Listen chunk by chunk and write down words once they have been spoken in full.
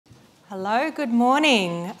Hello, good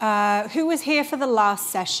morning. Who was here for the last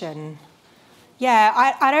session? Yeah,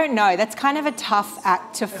 I don't know. That's kind of a tough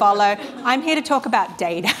act to follow. I'm here to talk about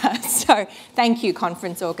data. So thank you,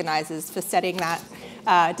 conference organisers, for setting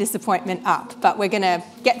that disappointment up. But we're going to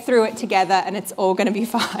get through it together and it's all going to be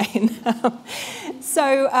fine.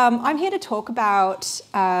 So I'm here to talk about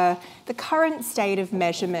the current state of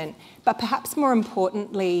measurement, but perhaps more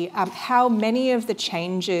importantly, how many of the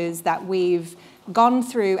changes that we've gone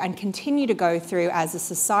through and continue to go through as a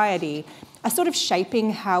society are sort of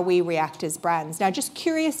shaping how we react as brands. Now, just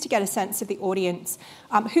curious to get a sense of the audience.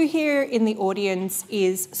 Who here in the audience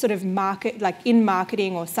is sort of in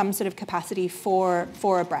marketing or some sort of capacity for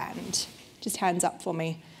a brand? Just hands up for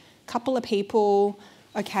me. Couple of people.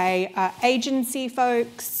 Okay, agency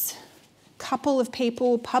folks. Couple of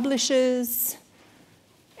people. Publishers.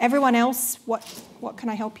 Everyone else, what can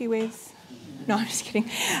I help you with? No, I'm just kidding.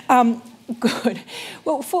 Good.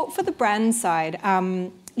 Well, for the brand side,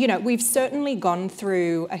 we've certainly gone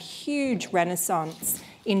through a huge renaissance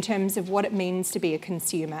in terms of what it means to be a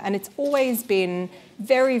consumer. And it's always been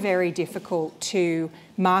very, very difficult to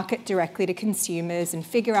market directly to consumers and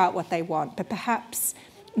figure out what they want, but perhaps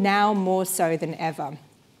now more so than ever.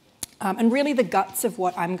 And really the guts of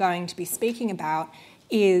what I'm going to be speaking about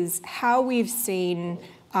is how we've seen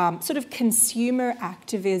sort of consumer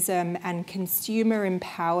activism and consumer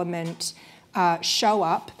empowerment show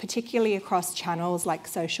up, particularly across channels like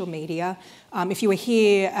social media. If you were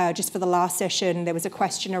here just for the last session, there was a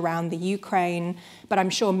question around the Ukraine, but I'm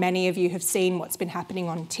sure many of you have seen what's been happening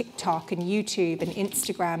on TikTok and YouTube and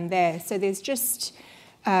Instagram there. So there's just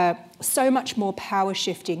so much more power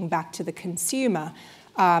shifting back to the consumer.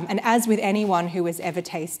 And as with anyone who has ever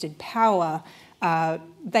tasted power,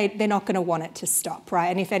 they're not going to want it to stop, right?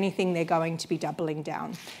 And if anything, they're going to be doubling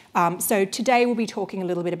down. So today we'll be talking a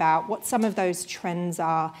little bit about what some of those trends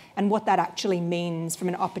are and what that actually means from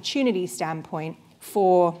an opportunity standpoint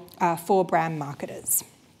for brand marketers.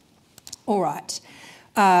 All right.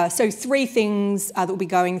 So three things that we'll be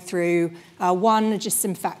going through. One, just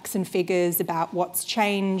some facts and figures about what's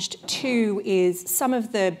changed. Two is some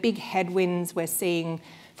of the big headwinds we're seeing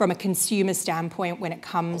from a consumer standpoint when it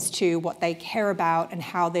comes to what they care about and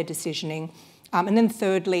how they're decisioning. And then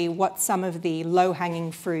thirdly, what some of the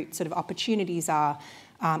low-hanging fruit sort of opportunities are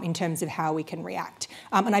in terms of how we can react.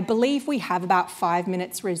 And I believe we have about 5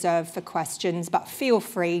 minutes reserved for questions, but feel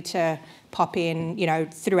free to pop in,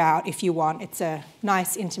 throughout if you want. It's a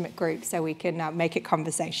nice, intimate group, so we can make it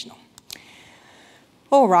conversational.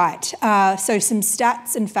 All right, so some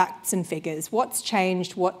stats and facts and figures. What's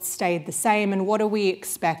changed, what's stayed the same, and what do we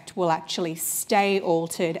expect will actually stay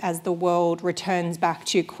altered as the world returns back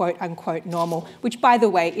to quote-unquote normal, which, by the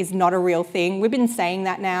way, is not a real thing. We've been saying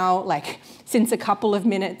that now, since a couple of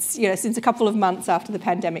months after the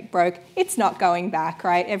pandemic broke. It's not going back,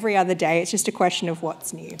 right? Every other day, it's just a question of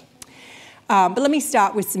what's new. But let me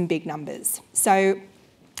start with some big numbers. So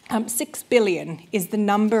 6 billion is the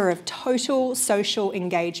number of total social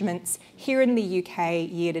engagements here in the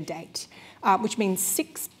UK year to date, which means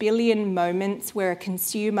 6 billion moments where a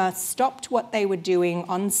consumer stopped what they were doing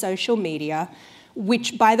on social media,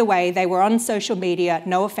 which, by the way, they were on social media,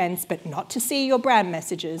 no offence, but not to see your brand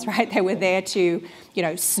messages, right? They were there to,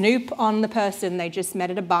 snoop on the person they just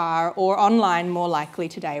met at a bar or online more likely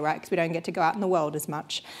today, right? Because we don't get to go out in the world as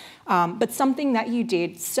much. But something that you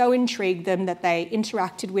did so intrigued them that they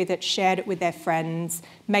interacted with it, shared it with their friends,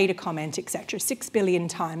 made a comment, etc. 6 billion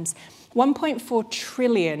times. 1.4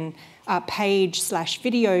 trillion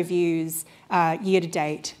page/video views year to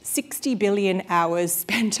date. 60 billion hours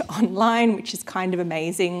spent online, which is kind of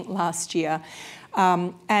amazing last year.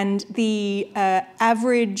 And the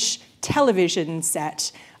average television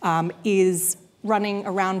set is running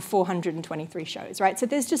around 423 shows, right? So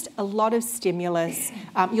there's just a lot of stimulus.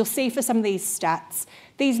 You'll see for some of these stats,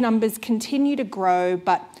 these numbers continue to grow,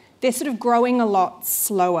 but they're sort of growing a lot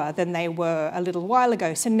slower than they were a little while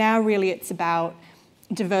ago. So now really it's about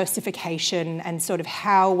diversification and sort of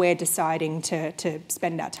how we're deciding to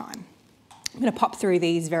spend our time. I'm going to pop through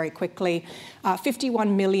these very quickly.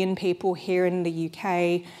 51 million people here in the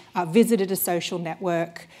UK visited a social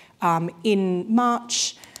network in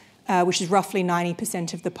March, which is roughly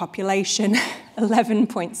 90% of the population,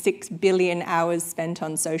 11.6 billion hours spent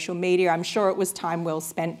on social media. I'm sure it was time well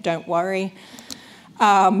spent, don't worry.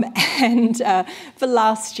 And for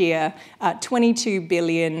last year, 22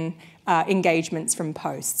 billion engagements from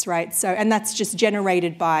posts, right? So, and that's just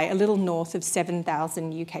generated by a little north of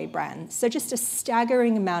 7,000 UK brands. So just a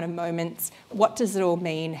staggering amount of moments. What does it all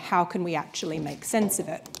mean? How can we actually make sense of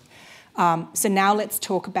it? So now let's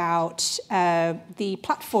talk about the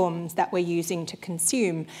platforms that we're using to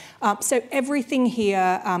consume. So everything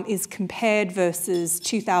here is compared versus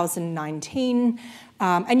 2019.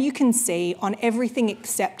 And you can see on everything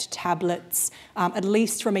except tablets, at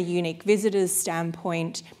least from a unique visitors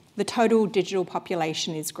standpoint, the total digital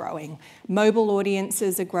population is growing. Mobile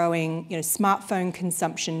audiences are growing, smartphone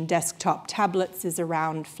consumption, desktop, tablets is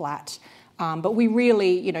around flat. But we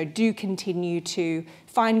really, do continue to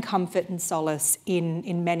find comfort and solace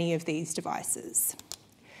in many of these devices.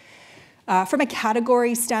 From a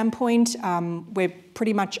category standpoint, we're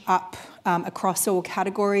pretty much up across all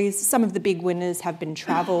categories. Some of the big winners have been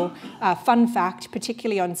travel. Fun fact,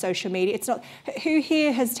 particularly on social media, it's not, who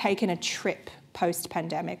here has taken a trip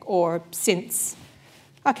post-pandemic or since?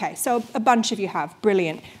 Okay, so a bunch of you have,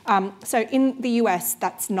 brilliant. So in the US,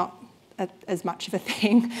 that's not as much of a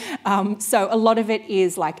thing. So a lot of it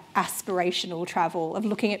is like aspirational travel, of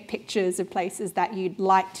looking at pictures of places that you'd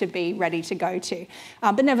like to be ready to go to.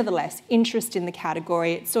 But nevertheless, interest in the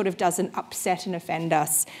category, it sort of doesn't upset and offend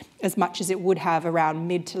us as much as it would have around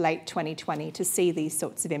mid to late 2020 to see these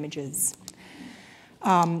sorts of images.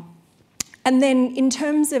 And then in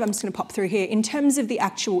terms of, I'm just going to pop through here, in terms of the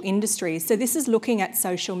actual industries, so this is looking at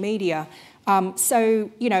social media.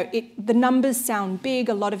 The numbers sound big,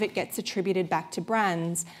 a lot of it gets attributed back to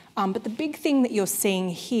brands, but the big thing that you're seeing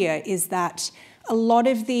here is that a lot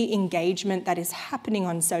of the engagement that is happening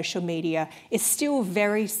on social media is still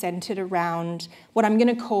very centered around what I'm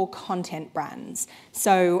going to call content brands.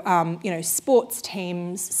 So, sports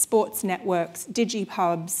teams, sports networks,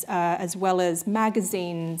 digipubs, as well as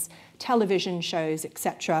magazines, television shows,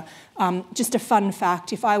 etc. Just a fun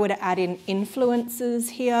fact, if I were to add in influencers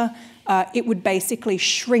here, it would basically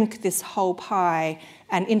shrink this whole pie,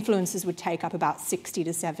 and influencers would take up about 60 to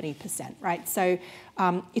 70%, right? So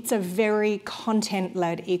it's a very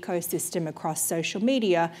content-led ecosystem across social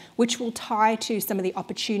media, which will tie to some of the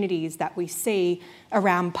opportunities that we see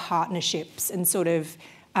around partnerships and sort of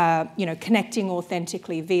connecting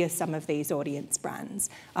authentically via some of these audience brands.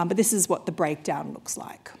 But this is what the breakdown looks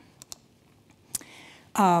like.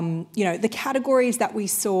 The categories that we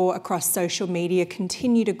saw across social media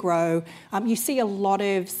continue to grow. You see a lot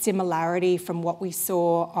of similarity from what we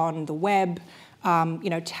saw on the web.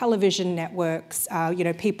 Television networks,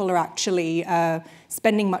 people are actually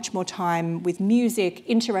spending much more time with music.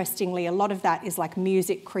 Interestingly, a lot of that is like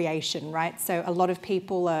music creation, right? So a lot of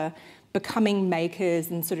people are becoming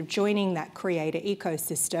makers and sort of joining that creator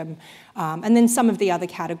ecosystem. And then some of the other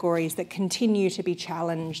categories that continue to be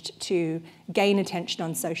challenged to gain attention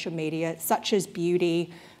on social media, such as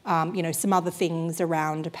beauty, some other things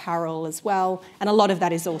around apparel as well. And a lot of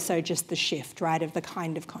that is also just the shift, right, of the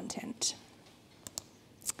kind of content.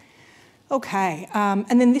 Okay,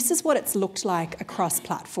 and then this is what it's looked like across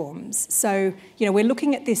platforms. So, we're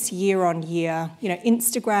looking at this year on year.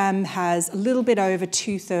 Instagram has a little bit over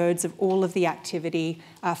 2/3 of all of the activity,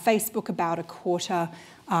 Facebook about 1/4,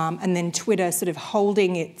 and then Twitter sort of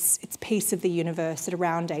holding its piece of the universe at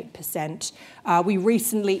around 8%. We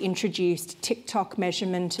recently introduced TikTok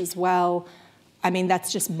measurement as well. I mean,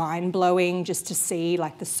 that's just mind-blowing just to see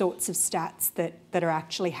like the sorts of stats that are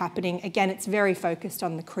actually happening. Again, it's very focused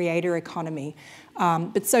on the creator economy,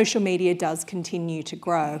 but social media does continue to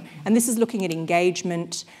grow. And this is looking at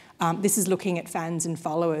engagement. This is looking at fans and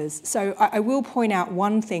followers. So I will point out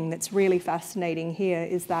one thing that's really fascinating here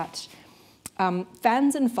is that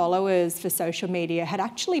fans and followers for social media had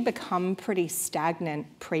actually become pretty stagnant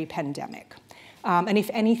pre-pandemic. And if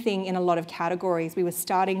anything, in a lot of categories, we were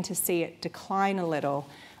starting to see it decline a little.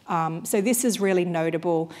 So this is really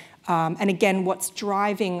notable. And again, what's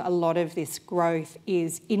driving a lot of this growth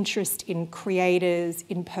is interest in creators,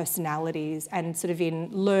 in personalities, and sort of in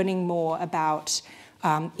learning more about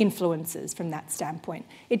influencers from that standpoint.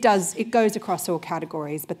 It goes across all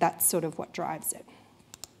categories, but that's sort of what drives it.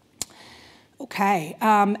 Okay,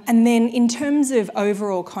 and then in terms of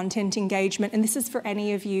overall content engagement, and this is for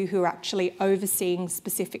any of you who are actually overseeing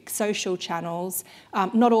specific social channels,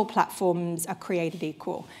 not all platforms are created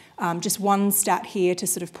equal. Just one stat here to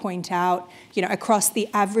sort of point out, across the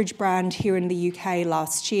average brand here in the UK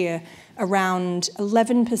last year, around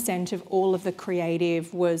 11% of all of the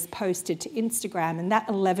creative was posted to Instagram, and that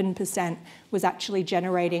 11% was actually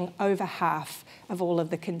generating over half of all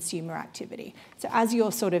of the consumer activity. So as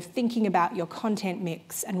you're sort of thinking about your content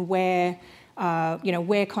mix and where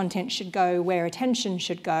content should go, where attention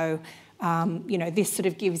should go, this sort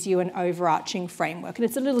of gives you an overarching framework. And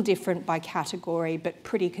it's a little different by category, but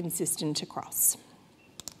pretty consistent across.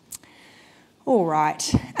 All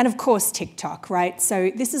right, and of course TikTok, right?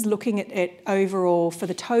 So this is looking at it overall for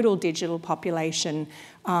the total digital population,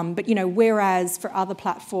 but whereas for other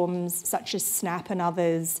platforms such as Snap and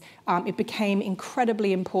others, it became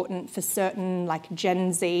incredibly important for certain like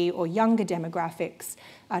Gen Z or younger demographics,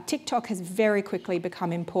 TikTok has very quickly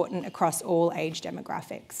become important across all age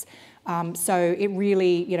demographics. So it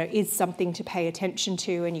really, is something to pay attention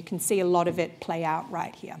to, and you can see a lot of it play out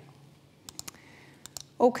right here.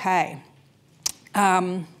 Okay.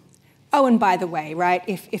 Oh, and by the way, right,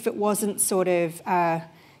 if it wasn't sort of,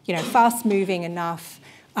 fast-moving enough,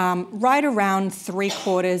 right around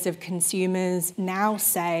 3/4 of consumers now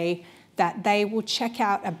say that they will check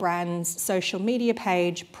out a brand's social media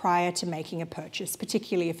page prior to making a purchase,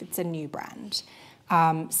 particularly if it's a new brand.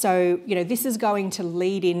 So, this is going to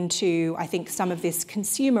lead into, I think, some of this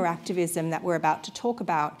consumer activism that we're about to talk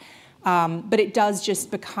about, but it does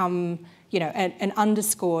just become an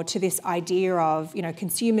underscore to this idea of,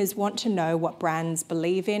 consumers want to know what brands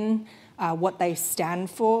believe in, what they stand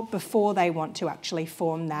for before they want to actually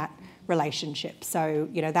form that relationship. So,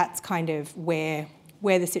 that's kind of where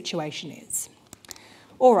the situation is.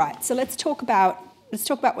 All right, so let's talk about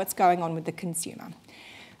what's going on with the consumer.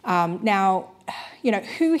 Now,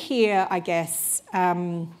 who here, I guess,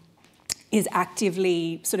 is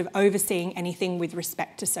actively sort of overseeing anything with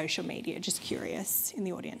respect to social media? Just curious in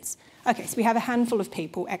the audience. Okay, so we have a handful of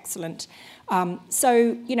people, excellent.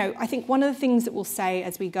 So, I think one of the things that we'll say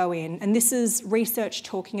as we go in, and this is research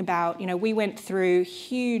talking about, we went through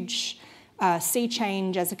huge sea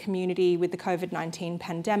change as a community with the COVID-19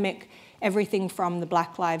 pandemic, everything from the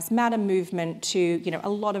Black Lives Matter movement to, a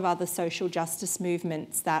lot of other social justice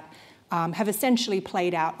movements that have essentially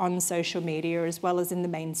played out on social media as well as in the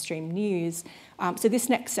mainstream news. So this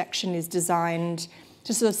next section is designed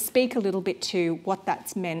to sort of speak a little bit to what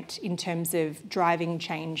that's meant in terms of driving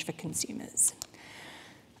change for consumers.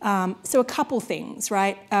 So a couple things,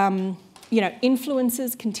 right?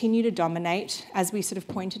 Influencers continue to dominate, as we sort of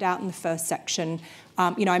pointed out in the first section.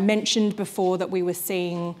 I mentioned before that we were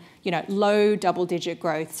seeing, low double-digit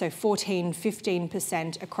growth, so 14,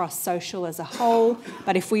 15% across social as a whole.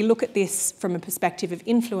 But if we look at this from a perspective of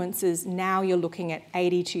influencers, now you're looking at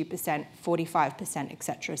 82%, 45%,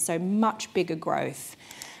 etc. So much bigger growth.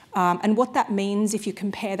 And what that means, if you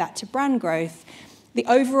compare that to brand growth, the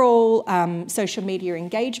overall social media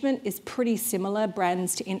engagement is pretty similar,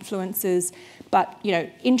 brands to influencers, but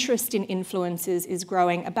interest in influencers is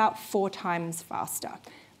growing about 4 times faster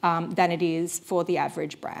than it is for the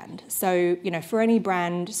average brand. So, for any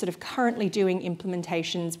brand sort of currently doing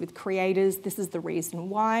implementations with creators, this is the reason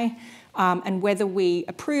why. And whether we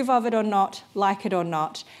approve of it or not, like it or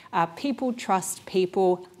not, people trust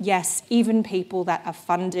people, yes, even people that are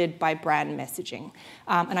funded by brand messaging.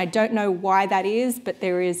 And I don't know why that is, but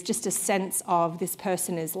there is just a sense of this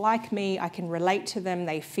person is like me, I can relate to them,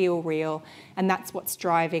 they feel real, and that's what's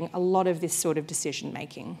driving a lot of this sort of decision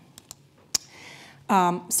making.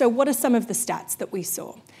 So what are some of the stats that we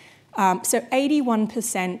saw? So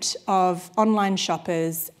 81% of online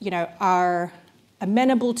shoppers, are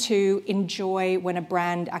amenable to, enjoy when a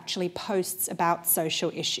brand actually posts about social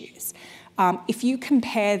issues. If you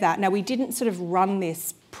compare that, now we didn't sort of run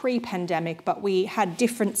this pre-pandemic, but we had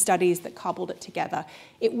different studies that cobbled it together.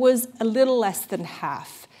 It was a little less than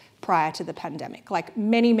half prior to the pandemic. Like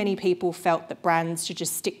many people felt that brands should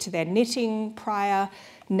just stick to their knitting prior.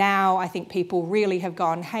 Now I think people really have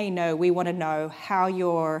gone, hey, no, we want to know how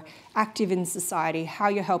you're active in society, how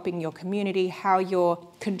you're helping your community, how you're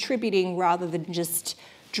contributing rather than just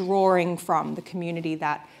drawing from the community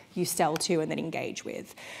that you sell to and then engage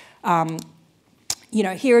with.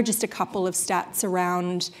 Here are just a couple of stats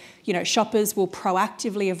around, shoppers will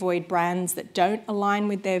proactively avoid brands that don't align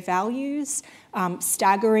with their values.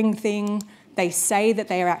 Staggering thing, they say that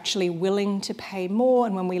they are actually willing to pay more,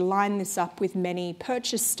 and when we line this up with many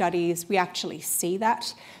purchase studies, we actually see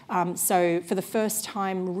that. So for the first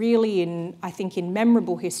time really in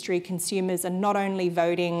memorable history, consumers are not only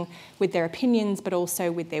voting with their opinions, but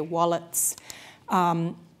also with their wallets.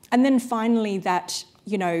 And then finally that,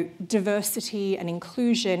 diversity and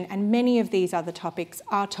inclusion and many of these other topics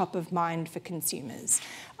are top of mind for consumers.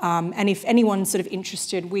 And if anyone's sort of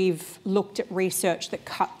interested, we've looked at research that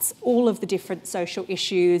cuts all of the different social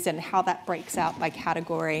issues and how that breaks out by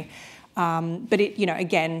category. But it,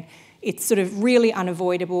 again, it's sort of really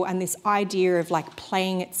unavoidable, and this idea of like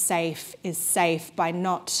playing it safe is safe by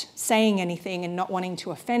not saying anything and not wanting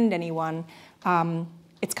to offend anyone.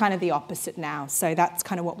 It's kind of the opposite now. So that's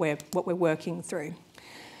kind of what we're working through.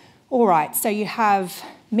 All right, so you have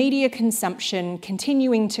media consumption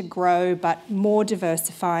continuing to grow, but more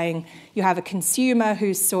diversifying. You have a consumer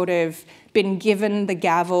who's sort of been given the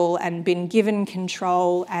gavel and been given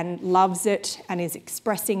control and loves it and is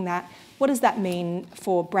expressing that. What does that mean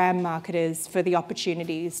for brand marketers for the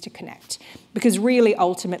opportunities to connect? Because really,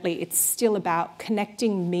 ultimately, it's still about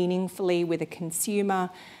connecting meaningfully with a consumer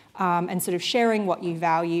and sort of sharing what you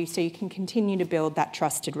value so you can continue to build that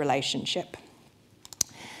trusted relationship.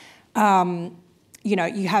 You know,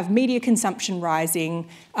 you have media consumption rising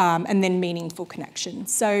and then meaningful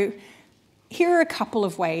connections. So here are a couple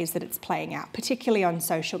of ways that it's playing out, particularly on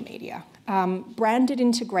social media. Branded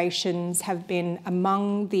integrations have been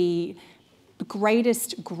among the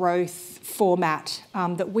greatest growth format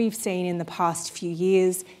that we've seen in the past few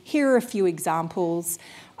years. Here are a few examples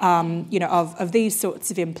you know, of these sorts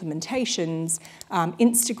of implementations,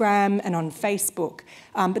 Instagram and on Facebook.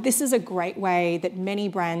 But this is a great way that many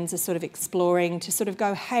brands are sort of exploring to sort of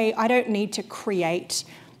go, hey, I don't need to create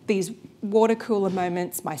these water cooler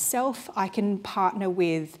moments myself. I can partner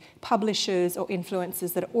with publishers or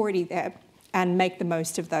influencers that are already there and make the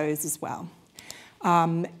most of those as well.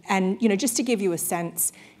 And you know, just to give you a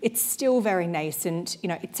sense, it's still very nascent. You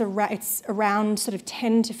know, it's around sort of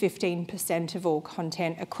 10 to 15% of all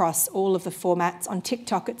content across all of the formats. On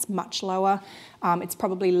TikTok, it's much lower. It's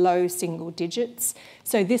probably low single digits.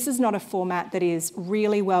 So this is not a format that is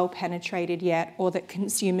really well penetrated yet, or that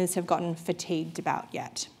consumers have gotten fatigued about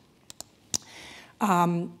yet.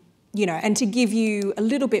 You know, and to give you a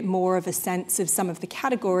little bit more of a sense of some of the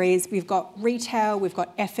categories, we've got retail, we've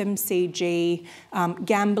got FMCG,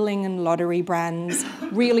 gambling and lottery brands,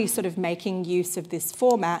 really sort of making use of this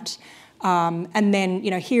format. And then,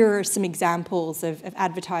 you know, here are some examples of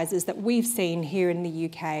advertisers that we've seen here in the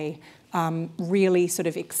UK really sort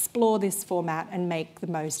of explore this format and make the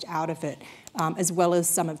most out of it, as well as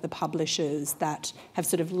some of the publishers that have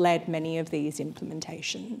sort of led many of these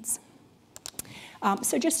implementations.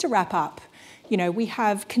 So just to wrap up, you know, we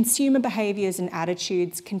have consumer behaviours and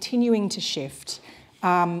attitudes continuing to shift.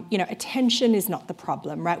 You know, attention is not the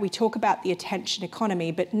problem, right? We talk about the attention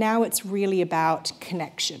economy, but now it's really about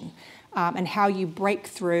connection and how you break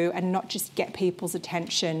through and not just get people's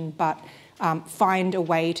attention, but find a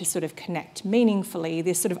way to sort of connect meaningfully.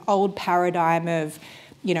 This sort of old paradigm of,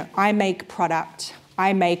 you know, I make product,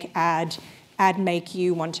 I make ad make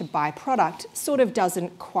you want to buy product sort of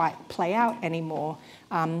doesn't quite play out anymore.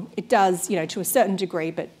 It does, you know, to a certain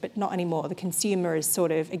degree, but not anymore. The consumer is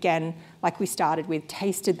sort of, again, like we started with,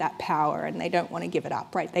 tasted that power and they don't want to give it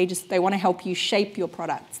up, right? They want to help you shape your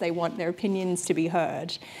products. They want their opinions to be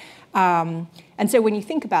heard. And so when you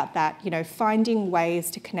think about that, you know, finding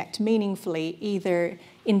ways to connect meaningfully, either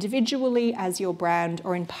individually as your brand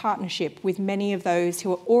or in partnership with many of those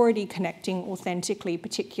who are already connecting authentically,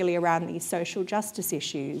 particularly around these social justice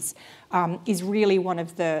issues, is really one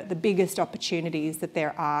of the biggest opportunities that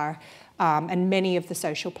there are. And many of the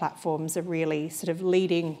social platforms are really sort of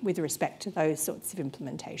leading with respect to those sorts of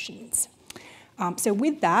implementations. So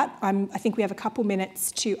with that, I think we have a couple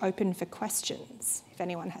minutes to open for questions, if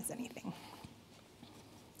anyone has anything.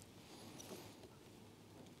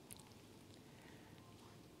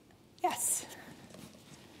 Yes.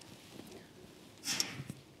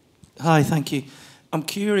 Hi, thank you. I'm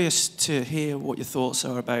curious to hear what your thoughts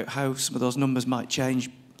are about how some of those numbers might change,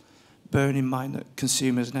 bearing in mind that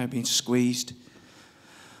consumers are now being squeezed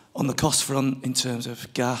on the cost front in terms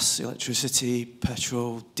of gas, electricity,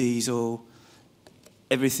 petrol, diesel,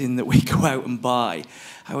 everything that we go out and buy.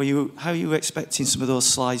 How are you expecting some of those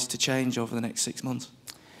slides to change over the next 6 months?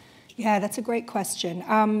 Yeah, that's a great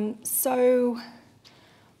question. So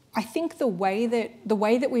I think the way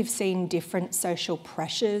that we've seen different social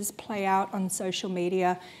pressures play out on social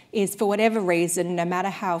media is, for whatever reason, no matter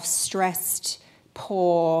how stressed,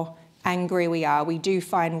 poor, angry we are, we do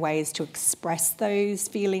find ways to express those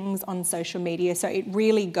feelings on social media. So it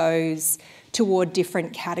really goes toward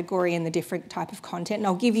different category and the different type of content. And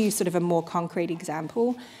I'll give you sort of a more concrete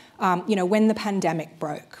example. You know, when the pandemic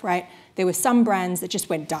broke, right, there were some brands that just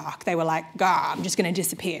went dark. They were like, I'm just going to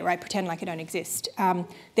disappear, right, pretend like I don't exist.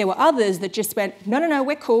 There were others that just went, no,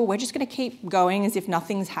 we're cool. We're just going to keep going as if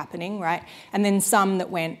nothing's happening, right? And then some that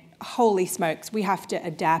went, holy smokes, we have to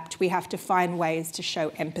adapt. We have to find ways to show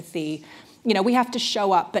empathy. You know, we have to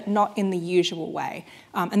show up, but not in the usual way.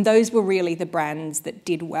 And those were really the brands that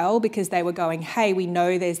did well, because they were going, hey, we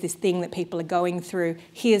know there's this thing that people are going through.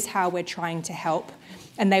 Here's how we're trying to help.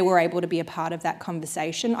 And they were able to be a part of that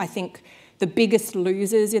conversation. I think the biggest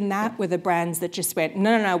losers in that were the brands that just went,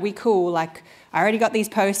 no, we cool. Like, I already got these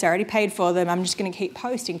posts, I already paid for them, I'm just going to keep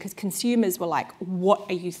posting, because consumers were like, what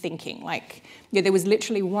are you thinking? Like, yeah, there was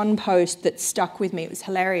literally one post that stuck with me. It was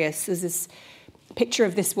hilarious. There's this picture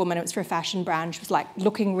of this woman, it was for a fashion brand. She was like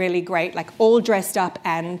looking really great, like all dressed up,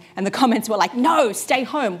 and the comments were like, no, stay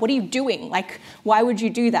home. What are you doing? Like, why would you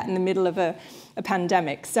do that in the middle of a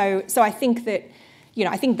pandemic? So I think that,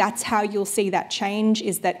 I think that's how you'll see that change,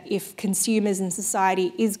 is that if consumers and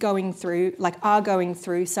society are going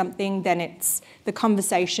through something, then the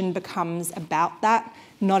conversation becomes about that,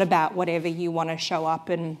 not about whatever you want to show up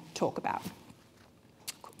and talk about.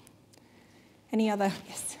 Cool. Any other?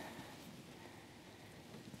 Yes.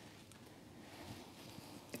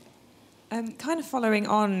 Kind of following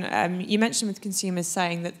on, you mentioned with consumers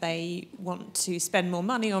saying that they want to spend more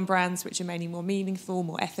money on brands which are mainly more meaningful,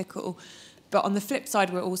 more ethical. But on the flip side,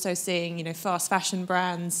 we're also seeing, fast fashion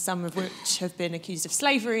brands, some of which have been accused of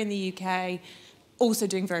slavery in the UK, also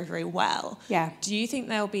doing very, very well. Yeah. Do you think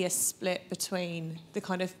there'll be a split between the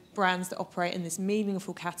kind of brands that operate in this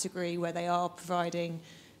meaningful category, where they are providing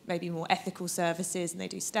maybe more ethical services and they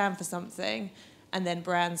do stand for something, and then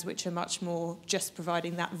brands which are much more just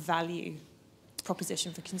providing that value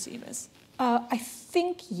proposition for consumers? I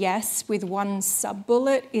think yes, with one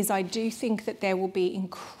sub-bullet, is I do think that there will be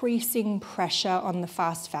increasing pressure on the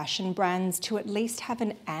fast fashion brands to at least have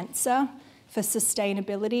an answer for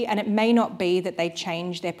sustainability. And it may not be that they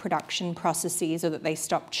change their production processes or that they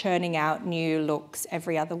stop churning out new looks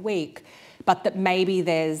every other week, but that maybe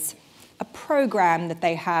there's a program that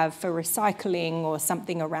they have for recycling or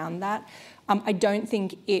something around that. I don't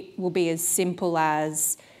think it will be as simple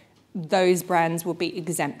as those brands will be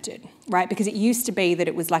exempted, right? Because it used to be that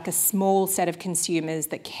it was like a small set of consumers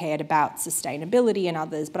that cared about sustainability and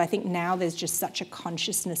others, but I think now there's just such a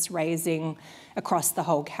consciousness raising across the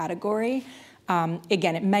whole category.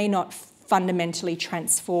 Again, it may not fundamentally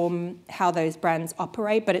transform how those brands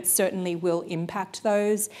operate, but it certainly will impact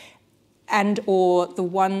those. And or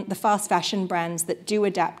the fast fashion brands that do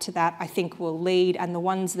adapt to that, I think will lead, and the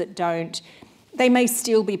ones that don't, they may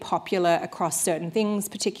still be popular across certain things,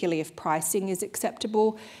 particularly if pricing is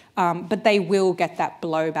acceptable, but they will get that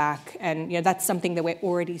blowback. And that's something that we're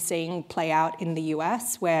already seeing play out in the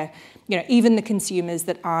US, where even the consumers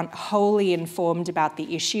that aren't wholly informed about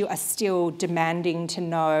the issue are still demanding to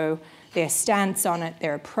know their stance on it,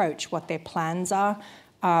 their approach, what their plans are.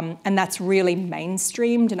 And that's really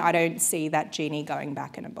mainstreamed, and I don't see that genie going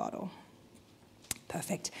back in a bottle.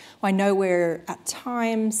 Perfect. Well, I know we're at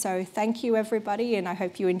time, so thank you, everybody, and I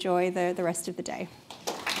hope you enjoy the rest of the day.